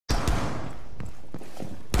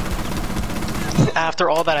After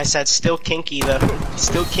all that I said, still kinky though.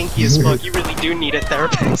 Still kinky as fuck. You really do need a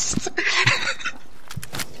therapist.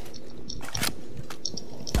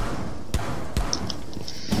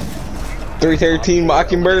 313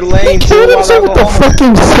 Mockingbird Lane. Killed himself with the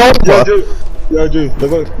fucking Selma. Yo, dude,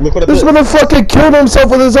 look what I This motherfucker killed himself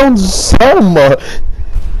with his own Selma.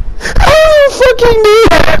 How do you fucking do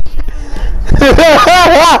that?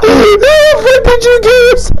 How the fuck did you kill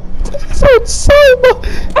yourself with his own Selma?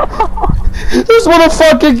 This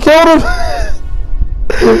motherfucker killed him.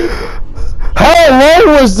 How long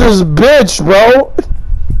was this bitch, bro?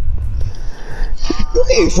 You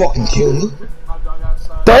ain't fucking kill me.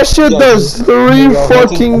 That shit does 3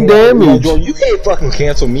 fucking damage. Yo, you can't fucking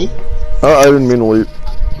cancel me. Oh, I didn't mean to leave.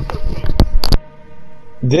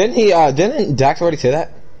 Didn't Dax already say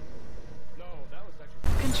that? No, that was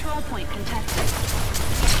actually... Control point contested.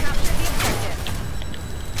 Capture the objective.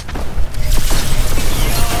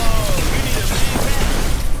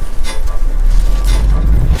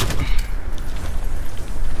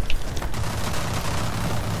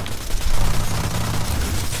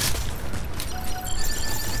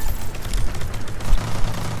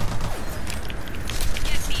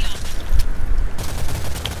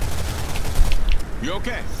 You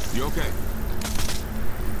okay? You okay?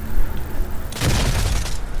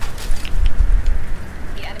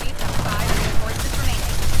 The enemies have 5 reinforcements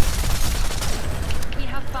remaining. We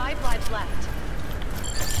have 5 lives left.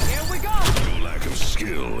 Here we go! Your lack of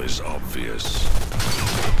skill is obvious.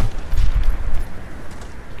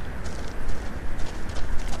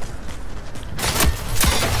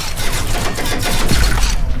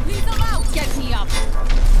 Leave them out! Get me up!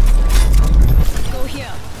 Go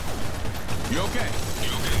here. You okay?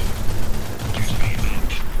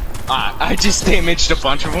 I just damaged a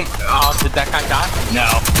bunch of them. Oh, did that guy die? No.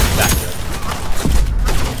 That's good.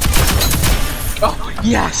 Oh,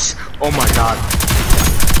 yes! Oh my god.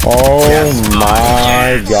 Oh Yes. my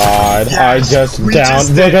Yes. god. Yes. I just We down.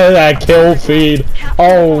 just Look at that kill feed.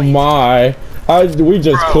 Oh my. We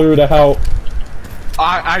just Bro. cleared the hell.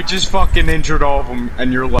 I just fucking injured all of them,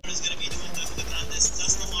 and you're like.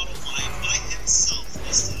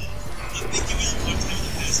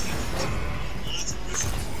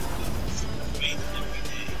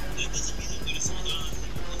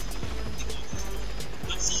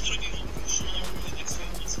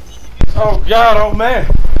 Oh god, oh man.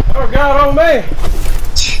 Oh god, oh man.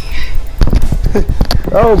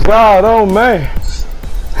 Oh god, oh man.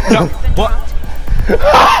 No, what?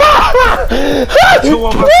 Two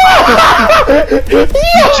of them.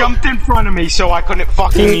 He jumped in front of me, so I couldn't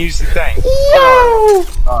fucking use the thing. Yo!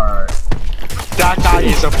 Alright. That guy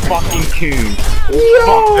is a fucking coon. Yo!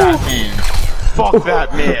 Fuck that man. Fuck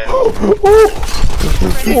that man.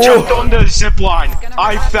 He jumped on the zip line.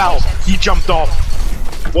 I fell. He jumped off.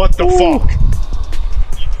 What the fuck?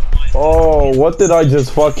 Oh, what did I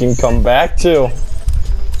just fucking come back to?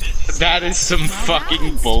 That is some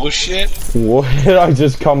fucking bullshit. What did I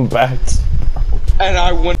just come back to? And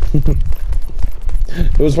I went.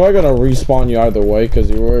 It was probably gonna respawn you either way because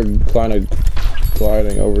you were kind of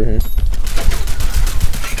gliding over here.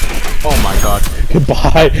 Oh my god.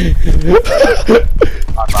 Goodbye.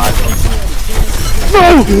 Bye-bye.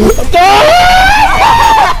 No!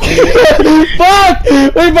 Fuck!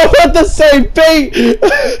 We both had the same fate!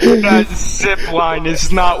 That zip line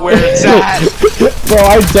is not where it's at. Bro,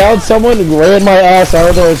 I downed someone and ran my ass out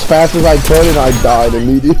of there as fast as I could and I died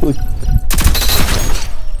immediately.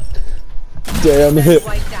 Damn it.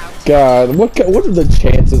 God, what are the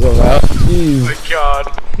chances of that? Jeez. Oh my god.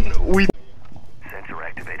 We. Sensor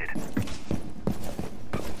activated.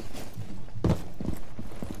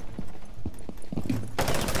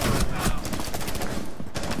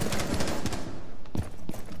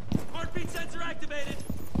 Heartbeat sensor activated.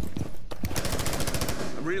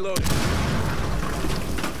 I'm reloading.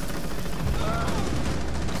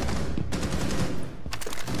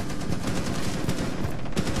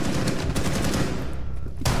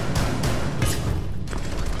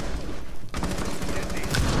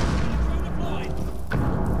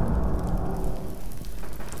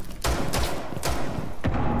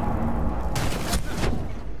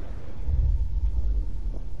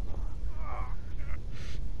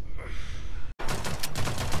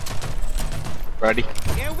 Ready?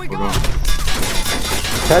 Here we go.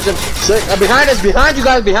 Catch him. Sick. Behind us, behind you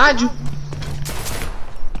guys, behind you.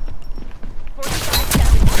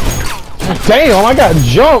 Damn, I got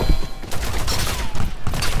jumped!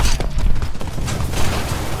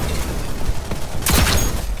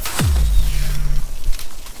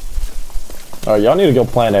 Oh, y'all need to go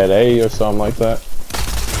plant at A or something like that.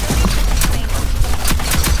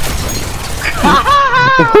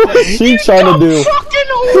 What's she trying to do? Fucking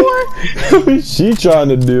whore! What's she trying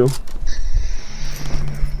to do?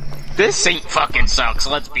 This Saint fucking sucks,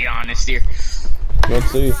 let's be honest here.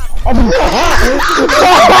 Let's see. He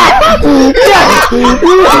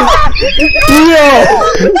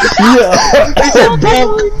said,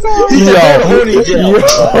 "Bump." He said, "Horny jail."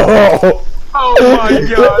 Oh my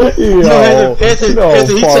god. He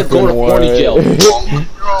said, "Go to horny jail."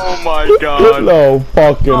 Oh my god. No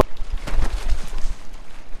fucking.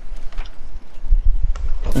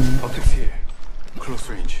 Optics here. Close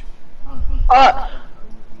range.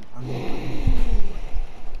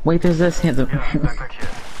 Wait, there's this handsome. Backpack here.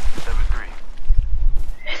 Level 3.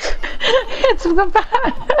 Handsome, come back.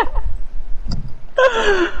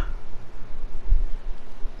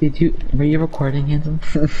 Were you recording, handsome?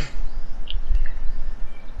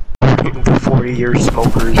 The 40-year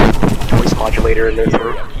smokers voice modulator in their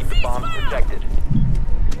throat. Keep the bombs protected.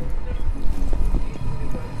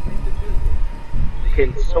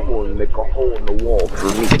 Can someone make a hole in the wall for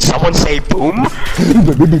me? Did someone say boom? Fuck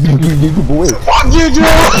you, Joe!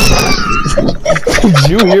 Did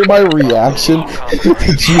you hear my reaction?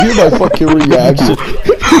 Did you hear my fucking reaction?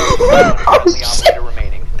 Oh, shit.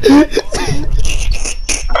 Remaining.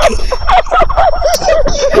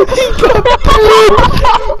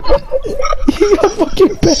 He got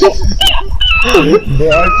fucking bad.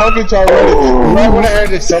 Yeah, I fucking tried running. Right when I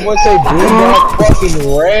heard it, someone say boom, I fucking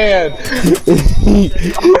ran.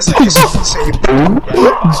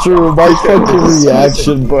 Drew, my fucking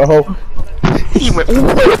reaction, bro. He went. I'm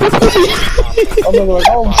like,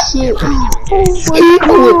 oh shit.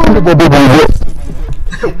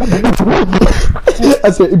 I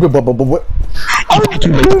said,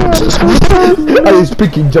 I am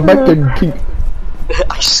speaking Jamaican king.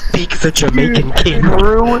 I speak the Jamaican king.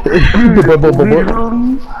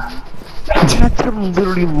 Chatham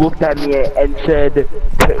literally looked at me and said,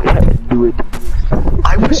 "Do it."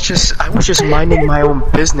 I was just minding my own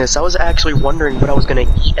business. I was actually wondering what I was gonna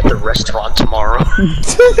eat at the restaurant tomorrow. I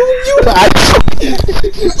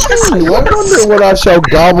wonder what I shall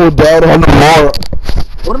gobble down on tomorrow.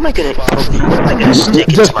 What am I gonna stick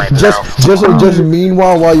into my mouth? Just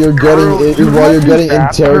meanwhile, while you're getting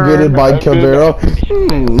interrogated by Cabrera.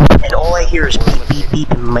 And all I hear is beep beep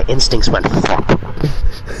beep, and my instincts went fuck.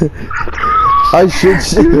 I should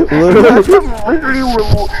literally.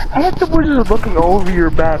 Handsome was just looking over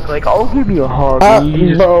your back, like, "I'll give you a hug."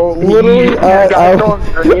 Bro, literally,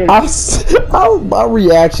 my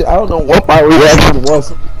reaction. I don't know what my reaction was.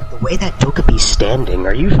 The way that Joe could be standing,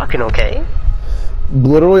 are you fucking okay?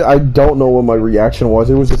 Literally, I don't know what my reaction was.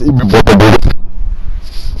 It was just.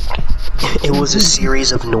 It was a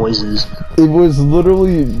series of noises. It was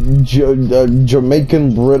literally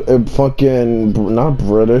Jamaican fucking not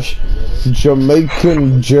British,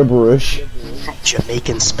 Jamaican gibberish.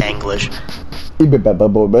 Jamaican Spanglish.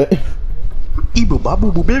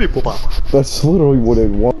 That's literally what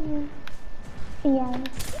it was. Yes.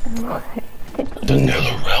 The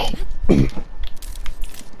Netherrealm.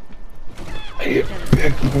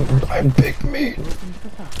 I'm big meat.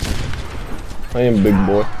 I am big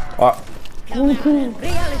boy.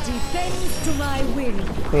 Reality bends to my will.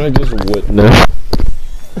 What did I just witness?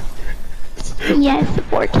 Yes,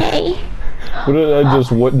 4K. What did I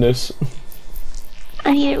just witness?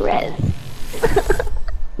 I need a res.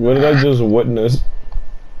 What did I just witness?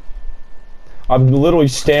 I'm literally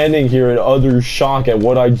standing here in utter shock at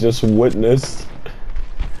what I just witnessed.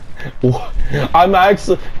 I'm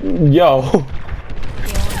actually, yo.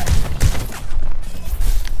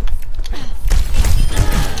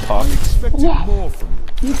 Yes.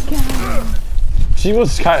 She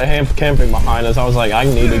was kind of camping behind us. I was like, I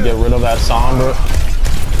need to get rid of that Sombra.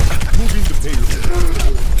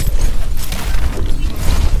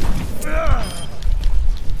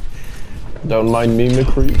 Don't mind me,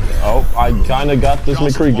 McCree. Oh, I kind of got this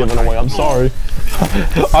McCree given away. I'm sorry.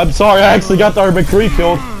 I'm sorry. I actually got our McCree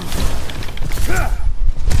killed.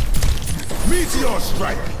 Meteor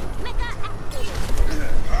strike.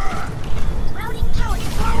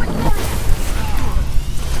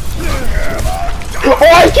 Oh,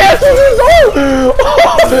 I canceled his ult!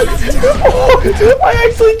 Oh, I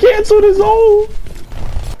actually canceled his ult!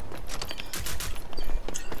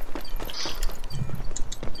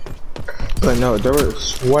 But no, they were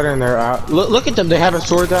sweating their out. Look at them, they have a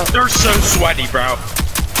sword out. They're so sweaty, bro.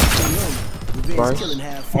 Bryce.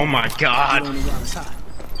 Oh my god.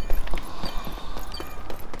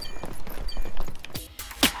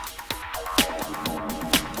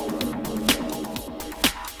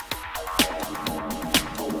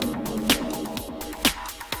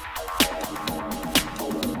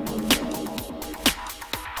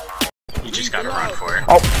 You just gotta run for it.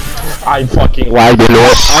 Oh, I fucking lagged into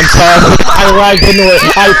it. I'm sorry. I lagged into it.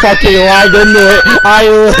 I fucking lagged into it. I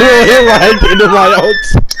literally lagged into my own.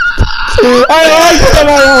 I lagged into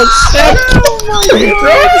my own sentence.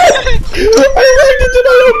 I lagged into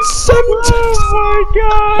my own sentence. Oh my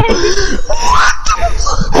god.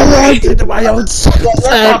 I lagged into my own sentence. Let's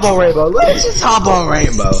hop on Rainbow. Let's just hop on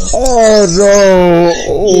Rainbow. Oh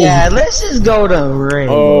no. Yeah, let's just go to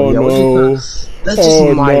Rainbow. Oh yo. no. Let's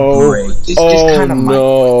just migrate. Just kind of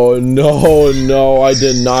migrate. No, I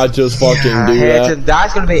did not just fucking do that.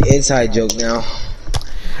 That's gonna be an inside joke now.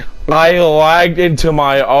 I lagged into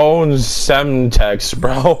my own semtex,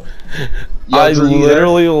 bro. I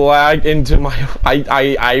literally lagged into my.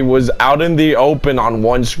 I was out in the open on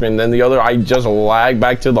one screen, then the other I just lagged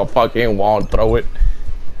back to the fucking wall and throw it.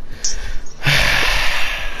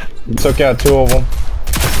 Took out 2 of them.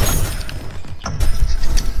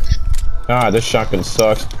 Ah, this shotgun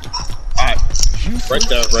sucks. Right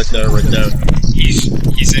there.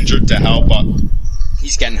 He's injured to hell, but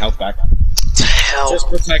he's getting health back. To hell. Just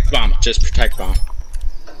protect bomb.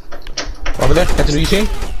 Over there, that's what you see?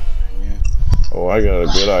 Oh, I got a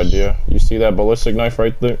good idea. You see that ballistic knife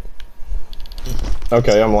right there?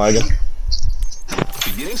 Okay, I'm lagging.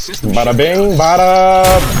 Bada bing, bada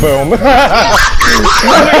boom. What happened?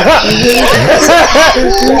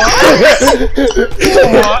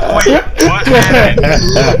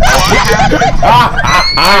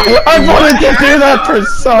 I wanted to do that for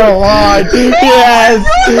so long. Yes.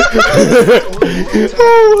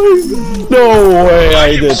 No way I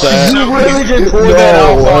did that. You really just pulled that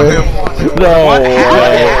off on him. No way.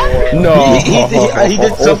 No. He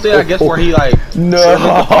did something, I guess, where he like.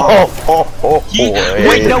 No.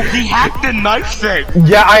 Wait, no, he hacked the knife thing.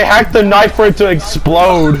 Yeah, I hacked the knife for it to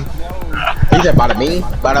explode. He said bada bing,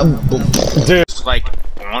 bada boom. Dude, It's like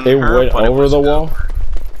on it her, went but over the wall.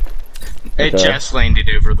 It Okay. just landed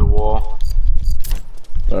over the wall.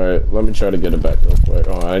 Alright, let me try to get it back real quick.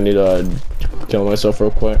 Oh, I need to kill myself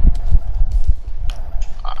real quick.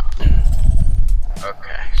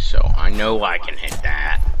 Okay, so I know I can hit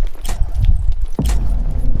that.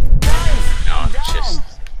 No, it's just.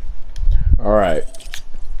 Alright.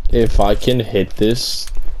 If I can hit this.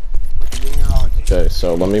 Okay,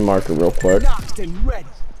 so let me mark it real quick.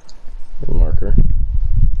 Marker.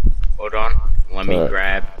 Hold on. Let me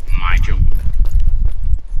grab my drone.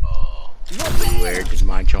 Oh, where did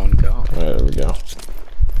my drone go? Alright, there we go.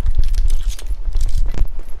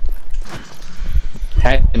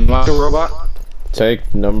 Hey, marker robot.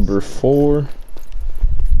 Take number 4.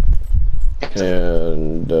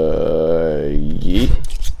 And, yeet.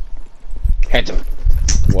 Handsome.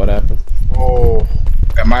 What happened? Oh.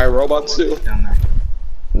 Am I a robot too? Down there.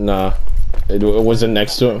 Nah. It wasn't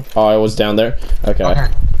next to him. Oh, I was down there? Okay.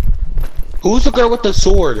 Who's the girl with the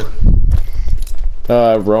sword?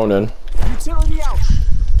 Ronan.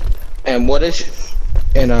 And what is she?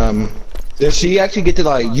 And does she actually get to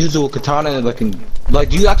like use the katana and like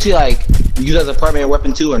do you actually like use it as a primary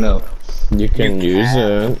weapon too or no? You can use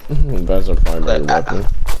it as a primary weapon.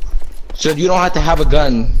 So you don't have to have a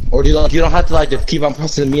gun, or do you don't have to like just keep on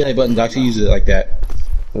pressing the melee button to actually use it like that?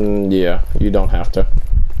 Yeah, you don't have to.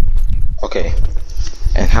 Okay.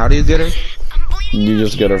 And how do you get her? You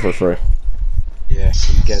just get her for free. Yeah,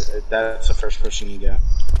 so you get that's the first person you get.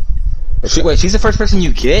 Wait, she's the first person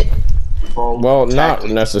you get? Well, not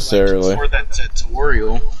necessarily. For that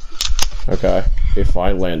tutorial. Okay, if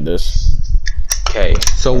I land this. Okay,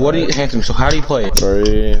 so what do you, Handsome, so how do you play it?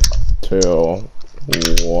 3, 2,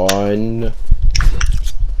 1.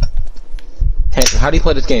 Handsome, how do you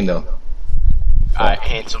play this game though? Alright,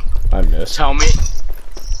 Handsome. I missed. Tell me.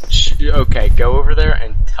 Okay, go over there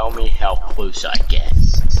and tell me how close I get.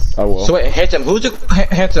 I will. So wait, Handsome, who's the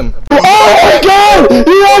Handsome? Oh my god!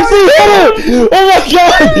 You actually hit it! Oh my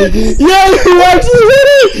god! Yeah, you actually hit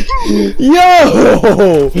it! Yo!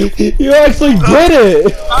 You actually did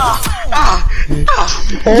it! Oh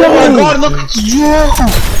my god, look at you!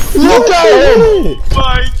 Look at him!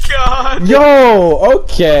 My god! Yo,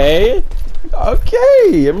 okay.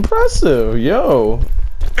 Okay, impressive, yo.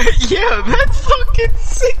 Yeah, that's fucking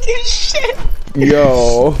sick as shit!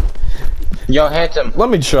 Yo. Yo, Handsome. Let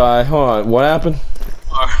me try, hold on, what happened?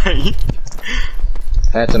 Alright.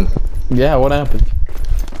 Handsome, Yeah, what happened?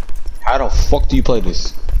 how the fuck do you play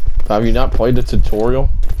this? Have you not played the tutorial?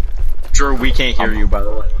 Drew, we can't hear you, by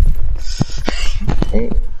the way.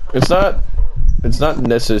 It's not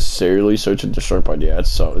necessarily search and destroy part, yeah,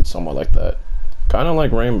 it's somewhat like that. Kinda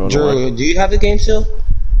like Rainbow. Drew, do you have the game still?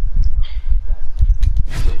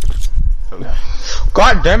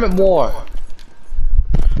 God damn it, more.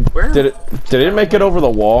 Where? Did it make it over the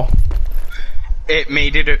wall? It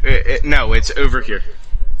made it. No, it's over here.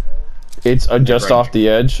 It's just Right. off the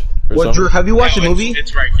edge. Or Well, something? Drew, have you watched the No, movie?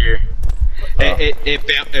 It's right here.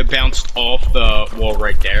 It bounced off the wall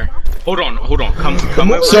right there. Hold on.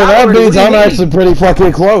 Come over. So that means I'm actually pretty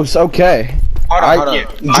fucking close. Okay. Hold on. Yeah.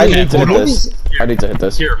 I need to Hold hit on. this. I need to hit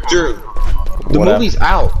this. Here, Drew, the What movie's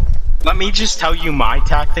out. let me just tell you my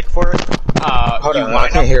tactic for it. Hold You on, I line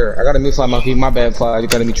can't up. hear. I gotta mute Fly Monkey. My bad, Fly. I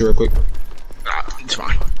gotta meet you real quick. It's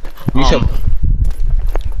fine. You said,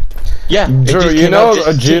 yeah, it Drew, just you came know, out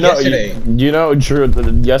just yesterday. you know, Drew.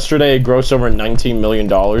 Yesterday it grossed over $19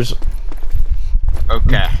 million.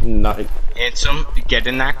 Okay. Not, Handsome, get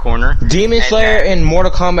in that corner. Demon And Slayer then- and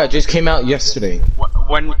Mortal Kombat just came out yesterday.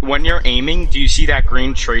 When you're aiming, do you see that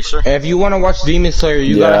green tracer? And if you want to watch Demon Slayer,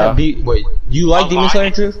 you gotta Yeah. have wait. You like Demon Slayer,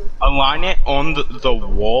 Drew? Align it on the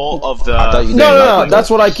wall of the. I thought you did. no. That's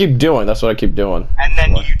what I keep doing. That's what I keep doing. And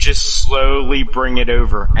then you just slowly bring it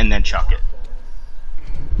over and then chuck it.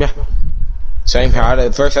 Yeah. Same how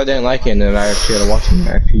at first I didn't like it, and then I actually had to watch it.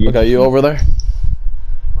 Actually, Okay, you over there?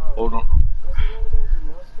 Hold on.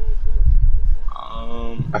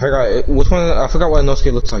 I forgot which one. I forgot what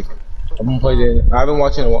Inosuke looks like. I haven't played it. I haven't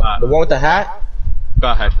watched it. The one with the hat.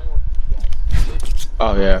 Go ahead.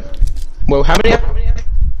 Oh yeah. Well, how many?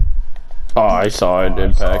 Oh, I saw it.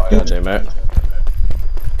 Impact. God damn it.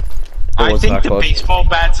 I was think that the close. baseball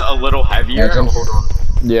bat's a little heavier. Yeah, Hold on.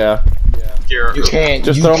 Yeah. Here. You can't.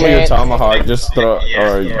 Just you throw me your can't- tomahawk. Just throw,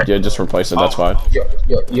 Yeah, or yeah. yeah, just replace it. That's fine.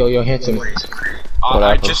 Yo, handsome. What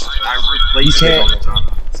I happened? replaced You it can't- on the time.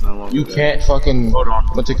 It's no longer You there. can't fucking. Hold on.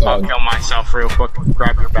 What's it I'll called? kill myself real quick.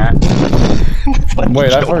 Grab your bat.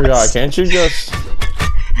 Wait, I forgot. Can't you just?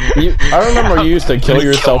 I remember you used to kill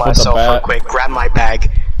yourself with a bat. Quick, grab my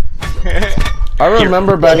bag. I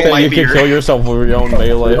remember back hold then my you could beer. kill yourself with your own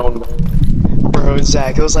melee. Bro,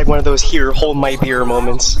 Zach, it was like one of those here, hold my beer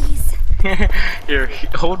moments. Here,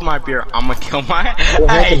 hold my beer. I'm gonna kill my. Well,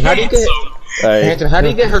 Hanson, how do you get? Hey, Hanson, how do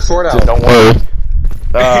you get her sword out? don't worry.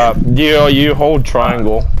 You hold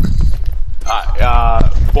triangle.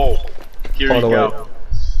 Bolt. Here Hold you on, go.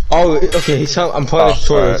 Oh, okay. He's telling. I'm playing Oh, the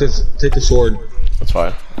sword. alright. It says, take the sword. That's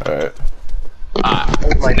fine. All right.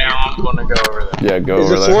 Now I'm gonna go over there. Yeah, go Is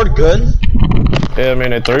over the there. sword good? Yeah, I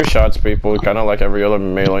mean it 3 shots people, kind of like every other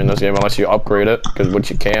melee in this game, unless you upgrade it, which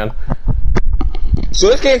you can. So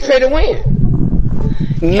this game's pay to win.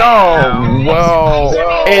 No, well,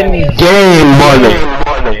 in game money.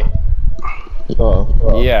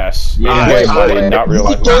 Oh. Yes, in Wait, game money, not real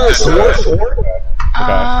life. Throw the sword.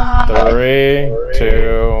 Okay, 3,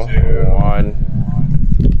 2, 1.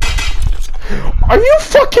 Are you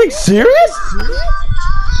fucking serious?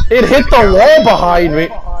 It hit the wall behind me.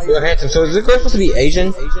 Yo, Hanson, so is this girl supposed to be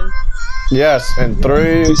Asian? Yes, in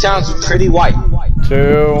 3, She sounds pretty white.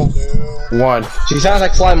 2, 1. She sounds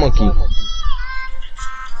like Fly Monkey.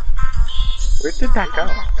 Where did that go?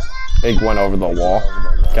 It went over the wall.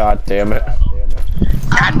 God damn it.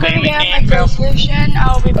 I'm gonna get my solution.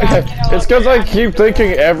 I'll be back. It's because I keep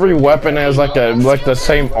thinking every weapon has like the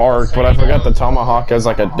same arc, but I forgot the tomahawk has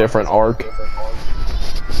like a different arc.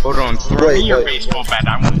 Hold on. Throw me your baseball bat.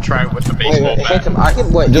 I want to try it with the baseball bat. Hanson, I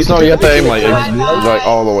can wait. Just know you have to aim like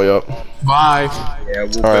all the way up. Bye. Yeah,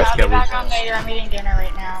 we'll All right. I'll be back on later. I'm eating dinner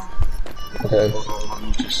right now. Okay.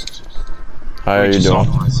 How are you doing?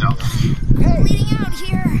 Bleeding out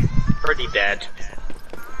here. Pretty dead.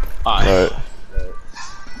 Alright.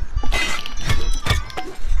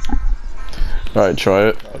 Alright, try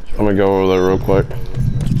it. I'm gonna go over there real quick.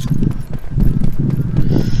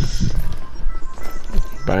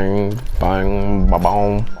 Bang, bang, ba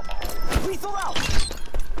boom.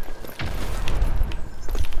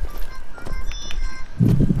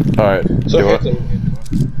 Alright, So do it.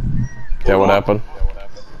 Hanson, Yeah, what happened?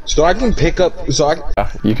 so I can pick up. So I.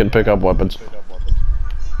 Yeah, you can pick up weapons.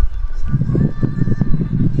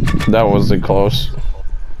 That wasn't close.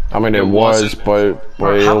 I mean, it was, but it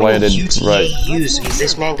How many landed right. UTAUs is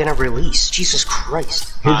this man gonna release? Jesus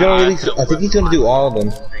Christ. He's gonna release. I think he's gonna do all of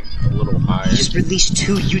them. A little high. He just released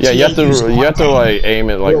 2 UTAUs. Yeah, you have to like aim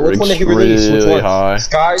it like Yo, which one did he release? Which really one? high.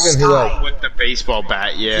 Skies and who else? With the baseball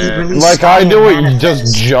bat, yeah. Like I do it,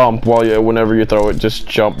 just jump while you whenever you throw it, just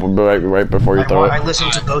jump right before you throw I it.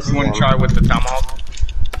 listened to both of You want them. to try with the tomahawk?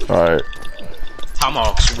 All right,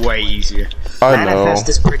 Tomahawk's way easier. I know. Manifest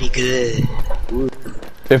is pretty good.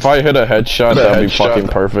 If I hit a headshot, that'd be fucking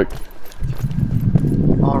perfect.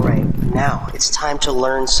 Alright, now it's time to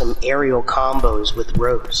learn some aerial combos with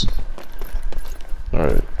Rose. All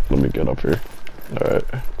right, let me get up here. All right.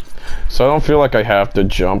 So I don't feel like I have to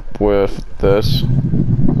jump with this.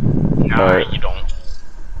 Nah, Alright. you don't.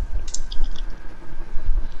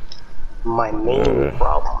 My main Alright.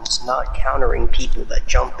 problem It's not countering people that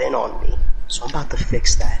jump in on me. So I'm about to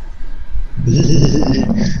fix that.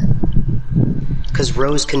 Because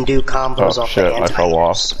Rose can do combos Oh off shit, the I fell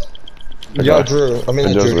off. Yo, Drew. I mean,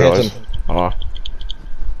 I just Drew, realized. Handsome.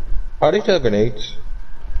 How do you kill grenades?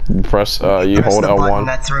 Press, you Press hold the button L1.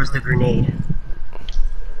 that throws the grenade.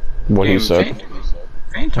 What he Damn, said.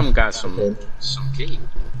 Phantom got some key.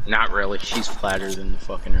 Not really. She's flatter than the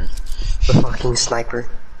fucking Earth. The fucking sniper.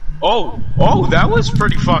 Oh, that was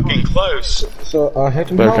pretty fucking close. So,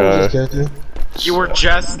 Handsome, how old is this character? You were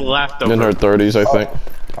just left over. In her 30s, I think.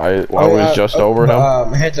 I was just over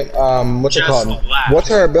him. Handsome, what's it Just called? left. What's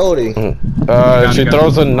her ability? She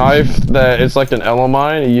throws a knife that it's like an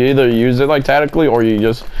Elamine. You either use it like tactically, or you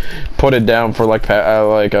just put it down for like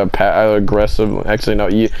aggressive. Actually, no,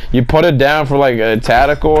 you put it down for like a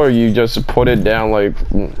tactical, or you just put it down like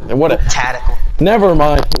what? Tactical. Never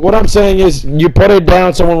mind. What I'm saying is, you put it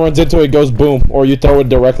down, someone runs into it, goes boom, or you throw it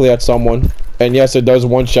directly at someone. And yes, it does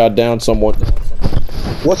one shot down someone.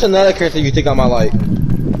 What's another character you think I might like?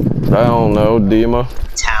 I don't know, Dima.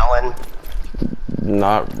 Talon.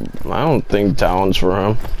 I don't think Talon's for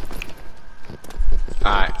him.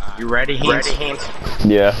 Alright, you ready, Hands?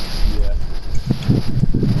 Yeah.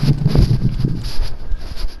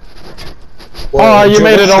 Well, Oh, you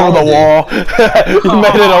made it over the wall. You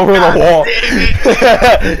made it over the wall.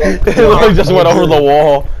 It literally just went over the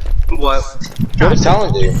wall. What? What does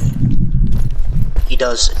Talon do? He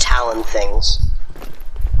does Talon things.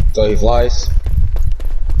 So he flies.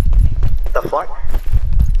 The fuck?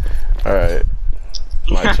 Alright.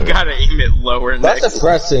 I gotta aim it lower That's next.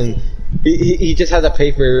 depressing. He just has a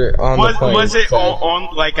paper on the plane. Was it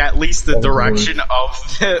on like at least the direction of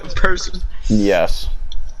the person? Yes.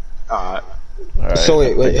 Alright. So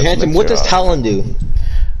wait, Handsome, what does Talon do?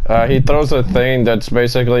 He throws a thing that's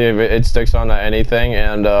basically, it sticks on anything,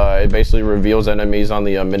 and it basically reveals enemies on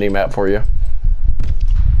the mini-map for you.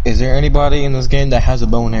 Is there anybody in this game that has a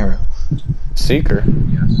bow and arrow? Seeker.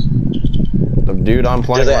 Yes. The dude I'm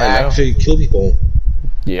playing Does it right actually kill people?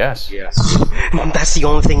 Yes. That's the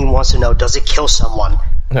only thing he wants to know. Does it kill someone?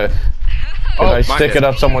 Can I stick it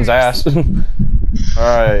up someone's ass?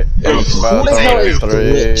 Alright. About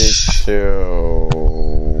 3, 2,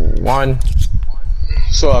 1.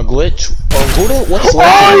 So a glitch? What's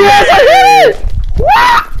Oh yes, I hit it!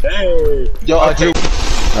 Hey! Yo, I do.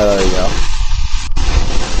 There you go.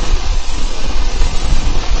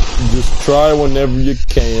 Just try whenever you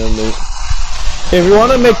can. If you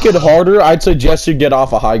want to make it harder, I'd suggest you get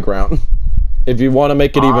off a high ground. If you want to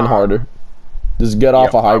make it even harder, just get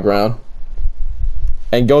off a high ground.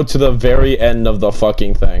 And go to the very end of the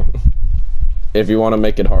fucking thing. If you want to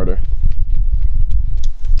make it harder.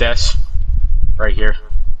 This. Right here.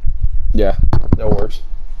 Yeah, that works.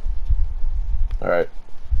 Alright.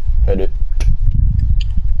 Hit it.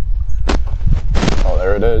 Oh,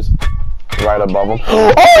 there it is. Right above him.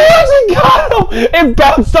 Oh, yes, it got him! It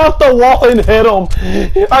bounced off the wall and hit him!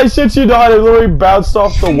 I shit you not, it literally bounced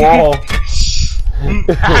off the wall.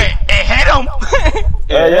 It hit him!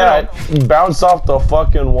 Yeah, it bounced off the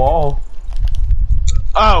fucking wall.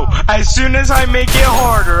 Oh, as soon as I make it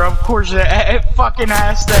harder, of course it fucking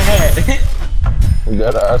has to hit.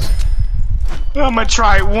 Dead ass. I'm gonna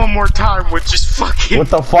try it one more time with just fucking. With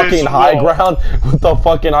the fucking high ground? With the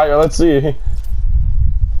fucking high ground? Let's see.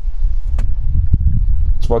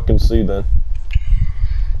 Let's fucking see then.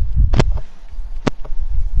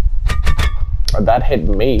 Oh, that hit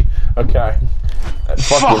me. Okay. That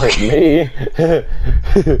fucking hit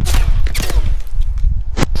me.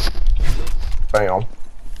 Bam.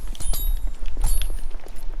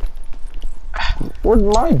 Where'd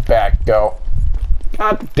my back go?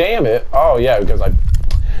 God damn it. Oh yeah, because I...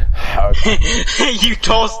 You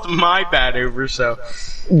tossed my bat over, so...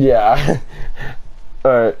 Yeah.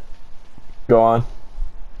 Alright. Go on.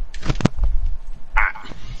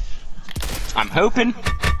 I'm hoping.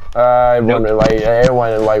 It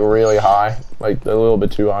went like really high. Like a little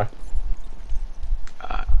bit too high.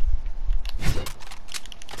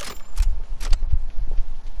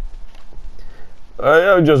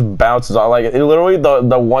 It just bounces off. Like, it literally,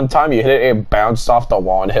 the one time you hit it, it bounced off the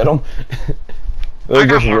wall and hit him. I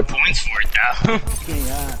got more points for it,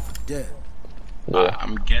 though. Yeah.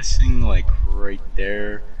 I'm guessing, like, right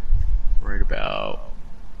there. Right about...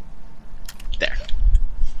 there.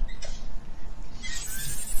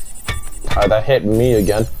 That hit me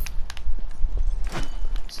again.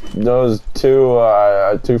 Those too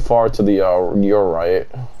far to the, your right.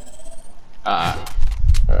 Yeah.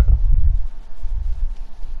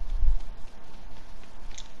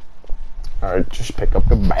 Alright, just pick up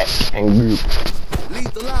the back and group.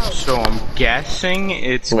 So I'm guessing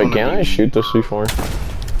it's. Wait, can I shoot the C4?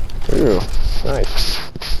 Ooh, nice.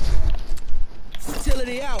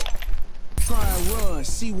 Utility out. Try and run,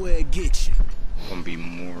 see where it gets you. Gonna be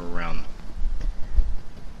more around.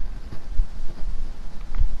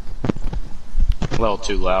 A little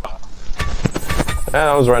too loud.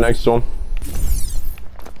 Yeah, I was right next to him.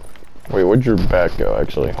 Wait, where'd your back go,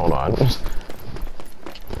 actually? Hold on.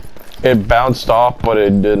 It bounced off, but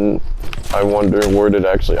it didn't. I wonder where did it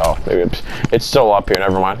actually... Oh, maybe it's still up here,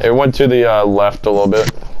 never mind. It went to the left a little bit.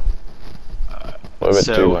 A little bit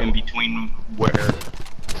too So, left. in between where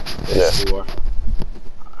Yeah. you are.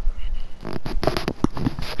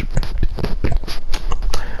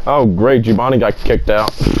 Oh, great, Giovanni got kicked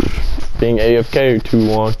out. Being AFK too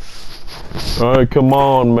long. Alright, come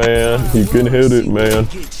on, man. You can hit it, man.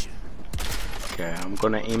 Okay, I'm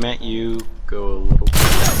gonna aim at you, go a little bit.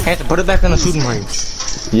 Have to put it back on the shooting range.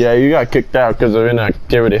 Yeah, you got kicked out because of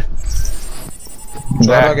inactivity.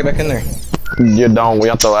 So how do I get back in there? You don't. We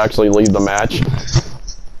have to actually leave the match.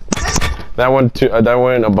 That went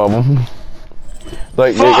above him.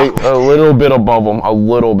 Like a little bit above him, a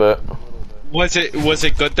little bit. Was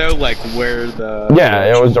it good though? Like where the... Yeah,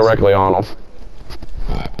 it was directly on him.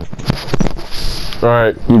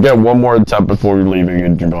 Alright, you get one more attempt before you leave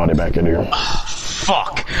and get your body back in here.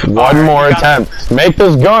 Fuck! One more attempt. Make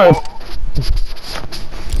this go!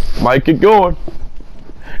 Make it going.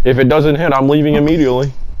 If it doesn't hit, I'm leaving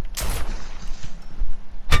immediately.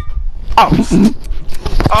 Oh!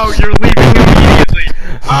 Oh, you're leaving immediately!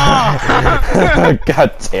 Oh!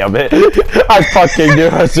 God damn it. I fucking knew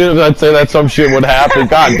as soon as I'd say that some shit would happen.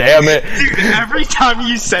 God damn it. Dude, every time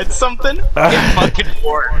you said something, it fucking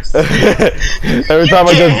works. Every time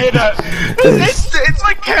I just... It's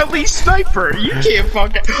like Kelly Sniper. You can't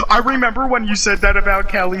fucking... I remember when you said that about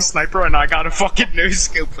Kelly Sniper and I got a fucking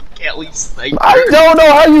no-scope with Kelly Sniper. I don't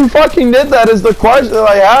know how you fucking did that is the question.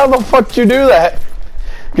 Like, how the fuck did you do that?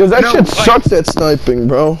 Because that shit sucks at sniping,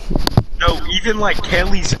 bro. No, even like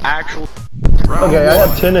Kelly's actual... Okay, I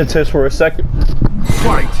have tinnitus for a second.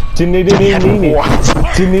 Fight! I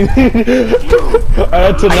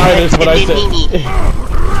had tinnitus, but I said...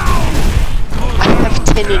 I have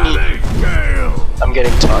tinnitus. I'm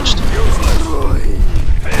getting touched.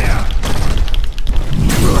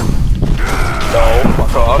 No,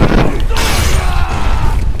 fuck off.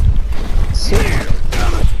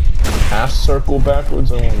 Half circle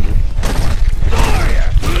backwards, I wonder.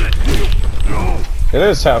 It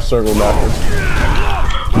is half circle backwards.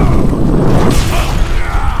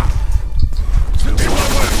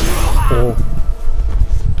 Oh.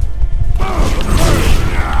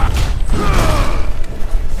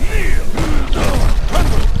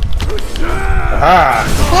 Ah!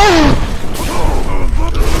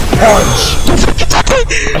 Punch!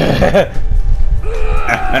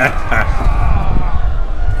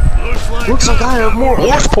 Looks like I have more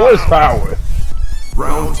horsepower.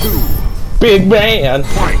 Round 2. Big man.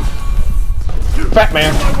 Fight! Fat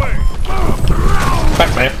man.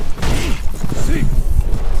 Fat man.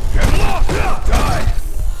 Get lost! Die!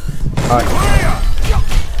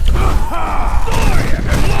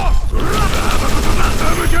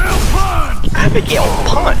 Abigail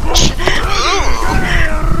punch!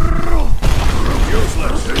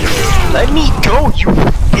 Let me go, you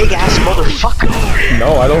big ass motherfucker!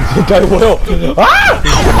 No, I don't think I will. Ah!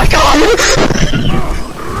 Oh my god!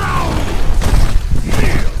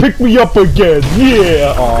 Pick me up again,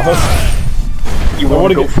 yeah! Aw. You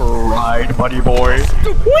wanna go for a ride, buddy boy?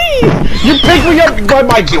 Whee! You pick me up by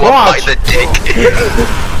my You up by crotch! the dick!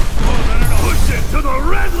 Push it to the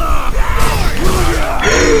red line!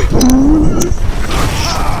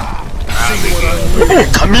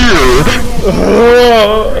 Come here!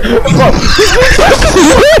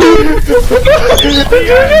 Did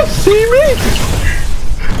you just see me?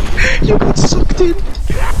 You got sucked in!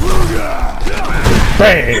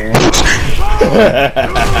 Bang!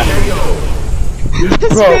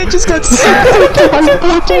 This man just got sucked in by the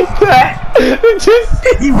body!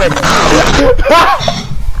 He went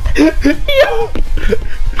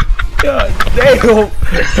God damn!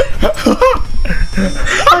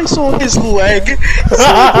 I saw his leg! See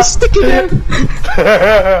it was sticking out!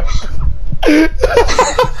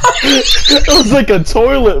 It was like a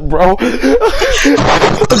toilet, bro. I'm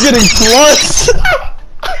getting flushed.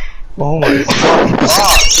 Oh my fucking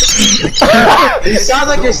god. It sounds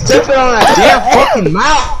like you're stepping on a damn fucking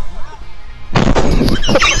mouth.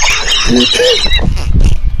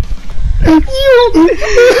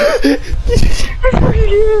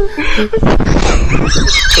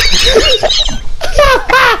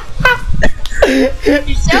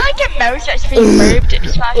 You sound like a mouse that's being burped at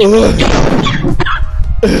Smash.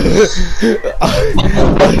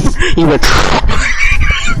 He went.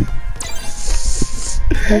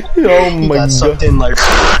 Oh my Got god. something like. All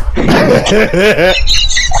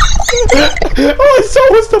I saw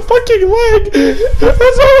was the fucking leg.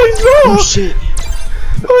 That's all I saw. Oh shit.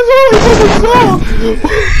 That's all I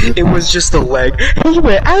saw. It was just a leg. He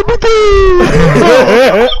went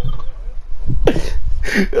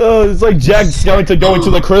It's like Jack Skellington going to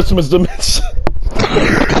the Christmas dimension.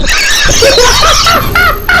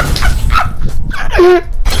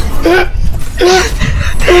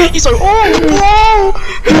 He's like, oh no!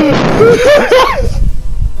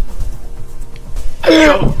 I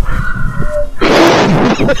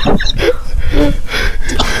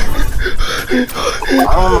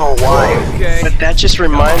don't know why, but that just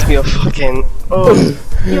reminds me of fucking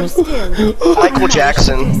Michael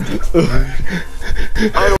Jackson.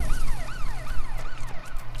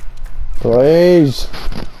 Please,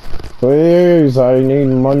 please, I need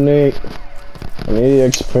money. I need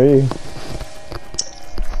XP.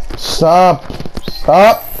 Stop!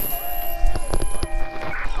 Stop!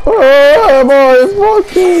 Oh my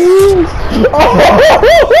fucking!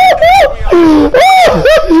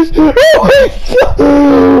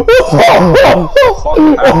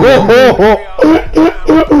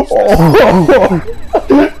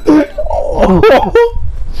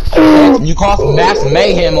 You caused mass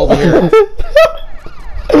mayhem over here.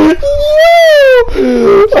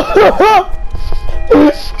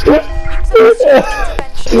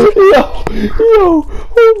 Yo,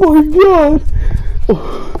 oh my god.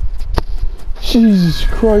 Jesus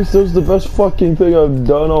Christ, that was the best fucking thing I've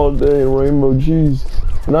done all day in Rainbow, jeez.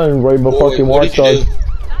 Not in Rainbow fucking Watch Dogs.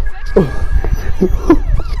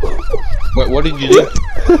 Wait, what did you do?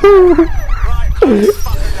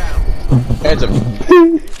 Hands up.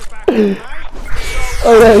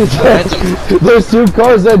 Okay, there's two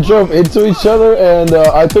cars that drove into each other, and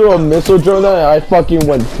I threw a missile drone at it, and I fucking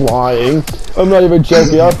went flying. I'm not even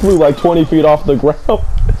joking, I flew like 20 feet off the ground.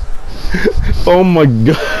 Oh my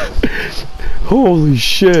god. Holy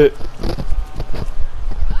shit.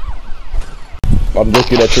 I'm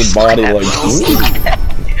looking at your body like...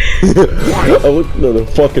 I look at the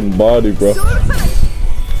fucking body, bro.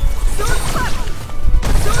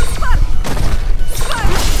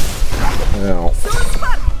 Ow.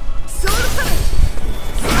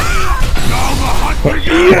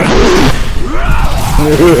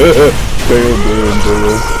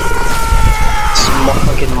 Some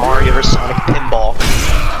fucking Mario or Sonic pinball.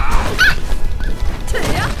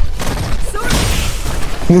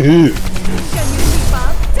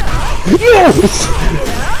 Yes!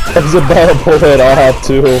 I was about to pull that off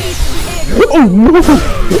too. Oh no!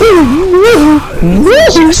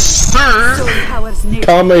 Yes, sir!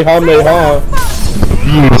 Kamehameha!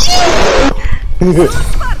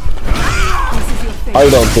 I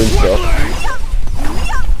don't think so.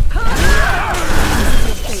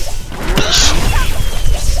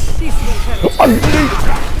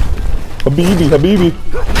 Habibi, Habibi.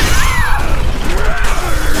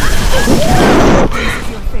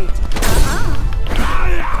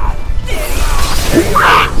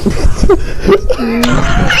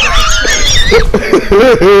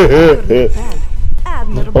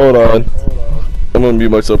 Hold on. I'm gonna mute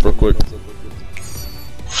myself real quick.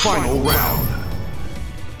 Final round.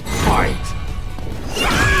 Fight.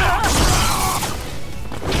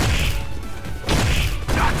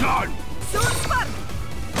 Not done.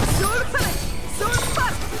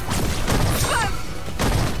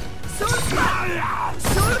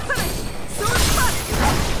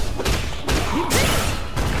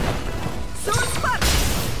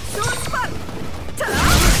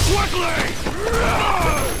 Quickly!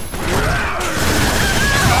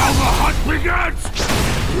 Now the hunt begins!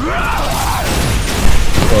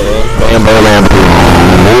 Bam, bam,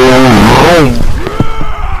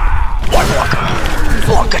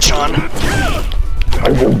 Blanca-chan. I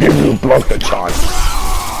will give you Blanca-chan.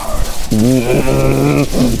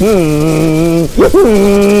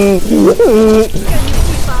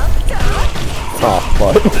 Oh,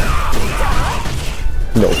 fuck.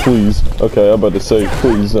 No, please. Okay, I'm about to say,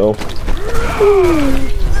 please, no.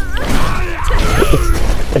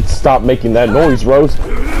 And stop making that noise, Rose.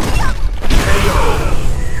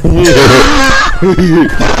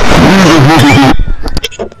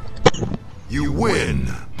 You win.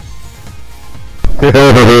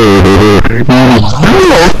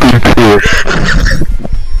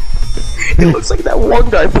 It looks like that one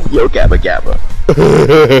guy from Yo Gabba Gabba.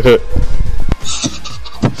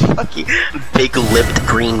 Fucking big-lipped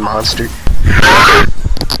green monster.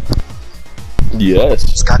 Yes.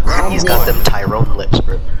 He's got them Tyrone lips,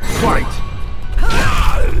 bro. Fight.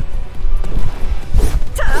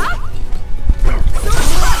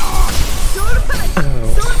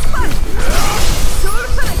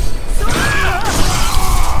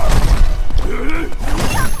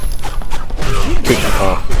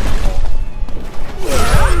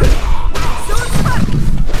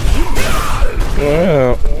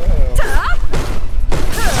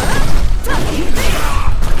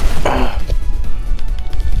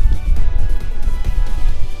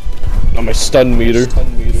 my stun meter.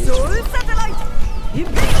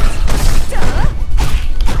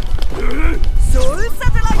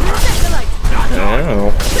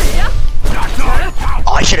 Ow.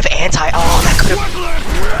 Oh, I should have anti. Oh, that could have.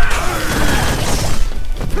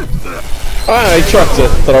 I tried to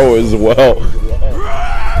throw as well.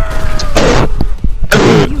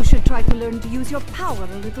 You should try to learn to use your power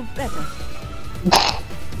a little better.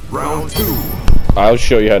 Round 2. I'll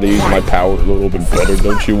show you how to use my power a little bit better,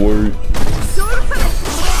 don't you worry.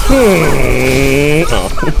 Oh.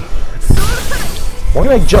 Why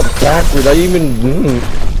did I jump backward? I even...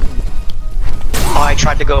 Oh, I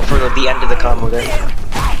tried to go for the end of the combo there.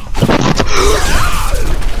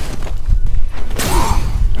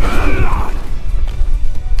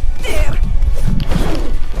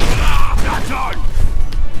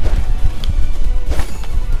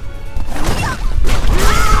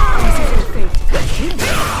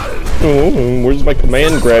 Oh, where's my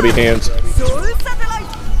command grabby hands?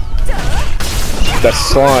 That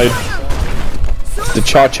slide. The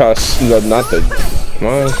cha-cha, not the... Come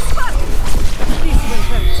on.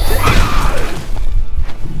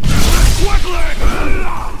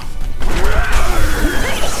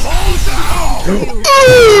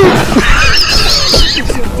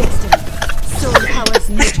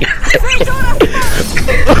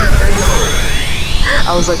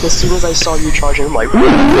 I was like, as soon as I saw you charging, I'm like,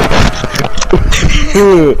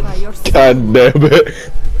 God damn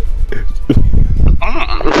it.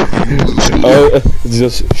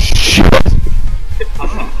 Just shit.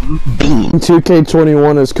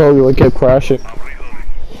 2K21 is called, like, kept crashing.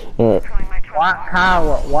 Alright. What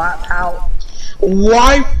power?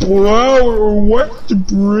 White power or white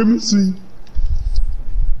supremacy?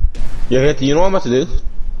 Yeah, you know what I'm about to do?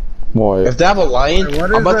 What? If they have a lion,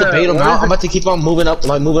 I'm about to bait them out. I'm about to keep on moving up,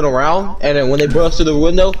 like moving around, and then when they burst through the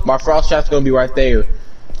window, my frost trap's gonna be right there.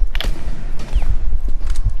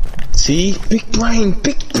 See? Big brain,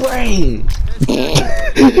 big brain!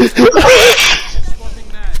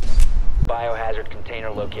 Biohazard container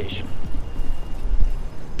location.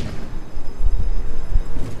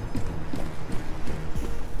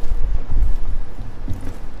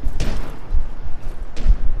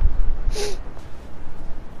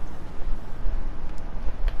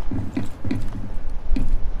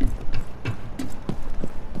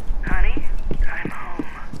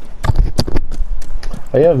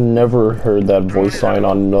 I have never heard that voice line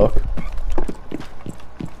on Nook.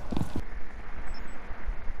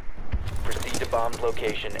 Proceed to bomb's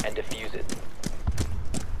location and defuse it.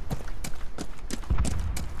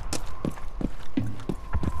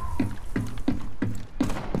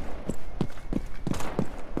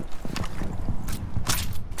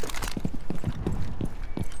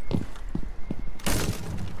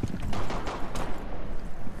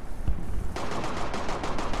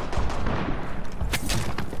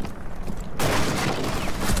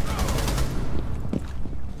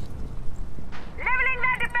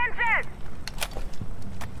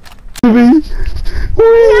 You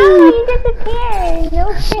disappeared.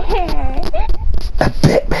 No fair. A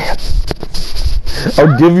bit, man.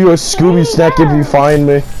 I'll give you a Scooby snack if you find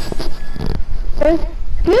me. A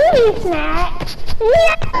Scooby snack?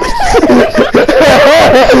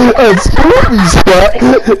 A Scooby snack?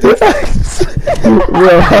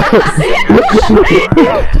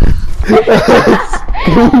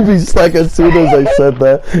 Scooby snack as soon as I said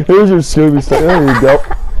that. Here's your Scooby snack. There you go.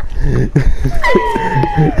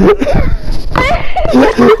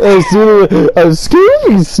 As soon as a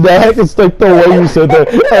Scooby snack, it's like the way you said that.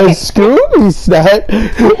 A Scooby snack.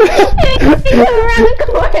 Around the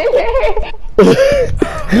corner.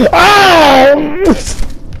 Oh!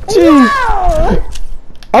 Jeez! No!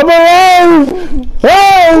 I'm alive!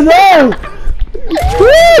 Oh no!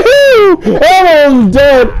 Woohoo! I'm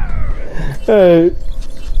dead! Hey,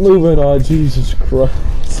 moving on, Jesus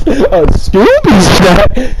Christ. A Scooby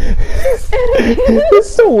snack?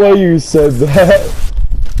 It's the way you said that.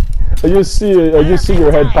 I just see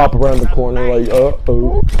your head pop around the corner like,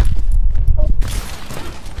 uh-oh.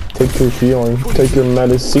 Take your healing, take your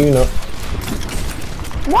medicina.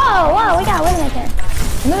 Whoa, we got Waymaker.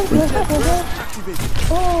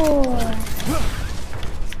 Oh.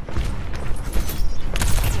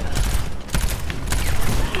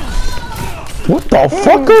 What the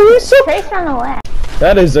fuck are you saying? Trace on the left.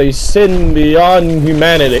 That is a sin beyond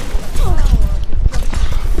humanity.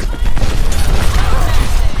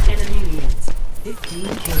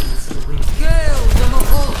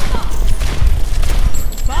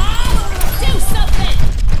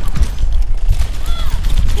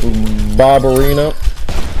 Barbarina.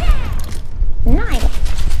 Nice.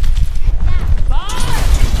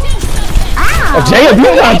 Ow! Oh, damn, you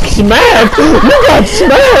got smacked! You got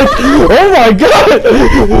smacked! Oh my god!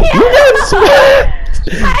 You got smacked!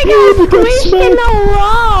 I got squished in the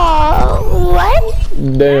wall. What?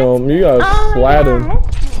 Damn, you got flattened.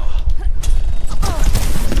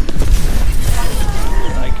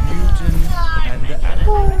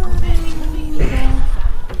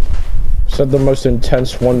 Said the most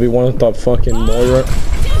intense 1v1 with that fucking Moira.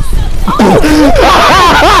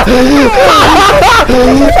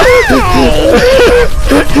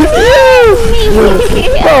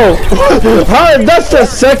 Oh, that's the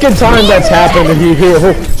second time that's happened to you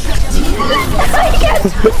here.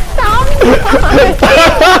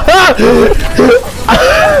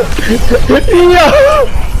 Yo!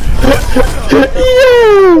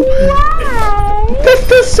 That's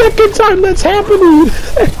the second time that's happened to you.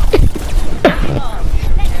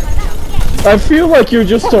 I feel like you're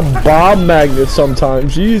just a bomb magnet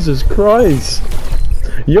sometimes. Jesus Christ.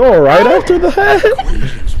 You alright after that?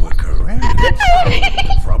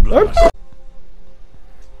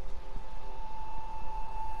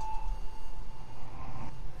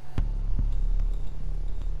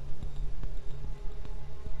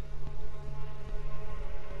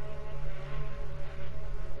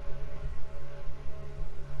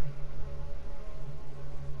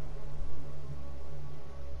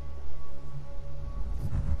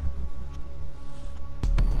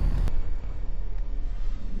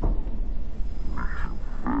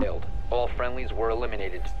 All friendlies were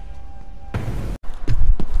eliminated.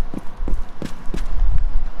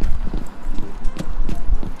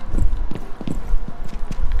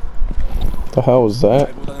 The hell was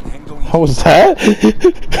that? How was that?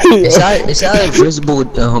 Is that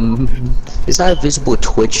a visible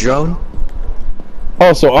Twitch drone?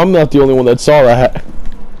 Oh, so I'm not the only one that saw that.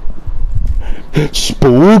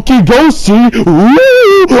 Spooky ghosty!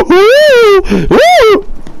 Woo! Woo! Woo!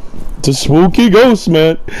 It's a spooky ghost,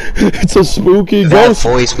 man. It's a spooky ghost.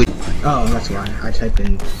 Voice we Oh, that's why. I typed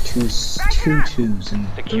in two twos and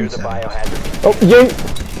Secure the biohazard. Oh, yay!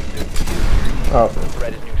 Oh.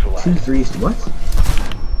 Threat is neutralized. 2 3s. What?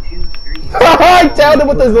 I downed him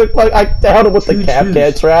with the Cap trap. I downed him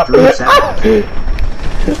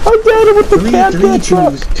with the Cap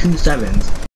trap. 2 7s.